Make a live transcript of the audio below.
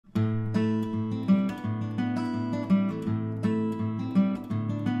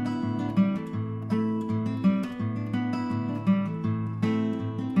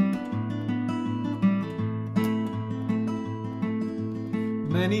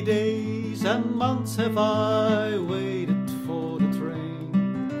Many days and months have I waited for the train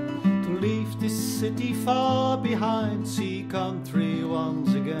to leave this city far behind, see country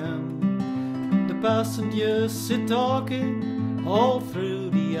once again. The passengers sit talking all through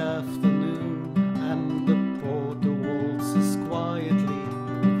the afternoon, and the porter waltzes quietly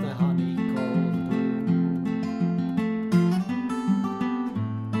with the honey-cold brew.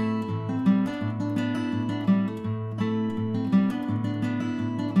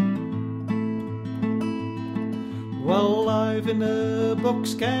 Well, life in a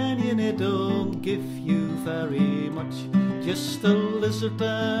box canyon, it don't give you very much. Just a lizard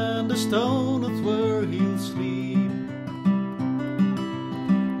and a stone at where he'll sleep.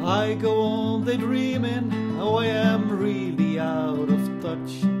 I go on daydreaming how I am really out of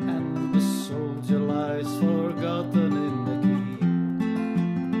touch, and the soldier lies forgotten in the keep.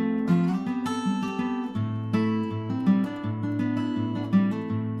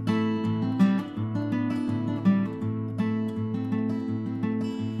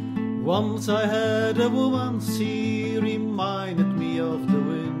 Once I had a woman, she reminded me of the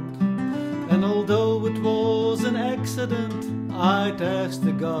wind, and although it was an accident, I'd asked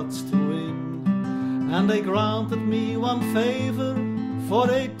the gods to win, and they granted me one favor, for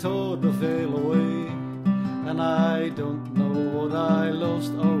they tore the veil away. And I don't know what I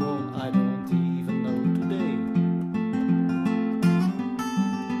lost or won, I don't even know today.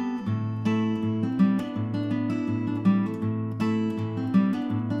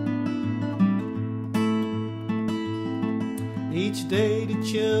 Each day the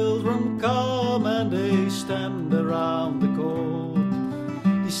children come and they stand around the court,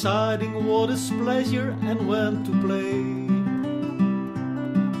 deciding what is pleasure and when to play.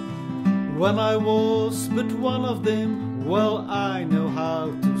 When I was but one of them, well, I know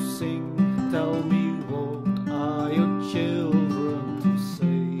how to sing. Tell me, what are your children to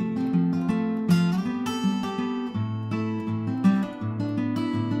say?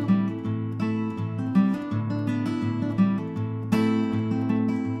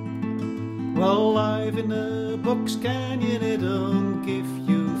 Well, life in a box canyon, it don't give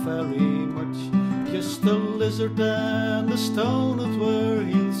you very much. Just a lizard and a stone at where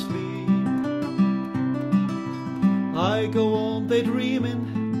he'll sleep. I go on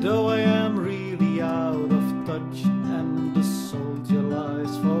daydreaming, though I am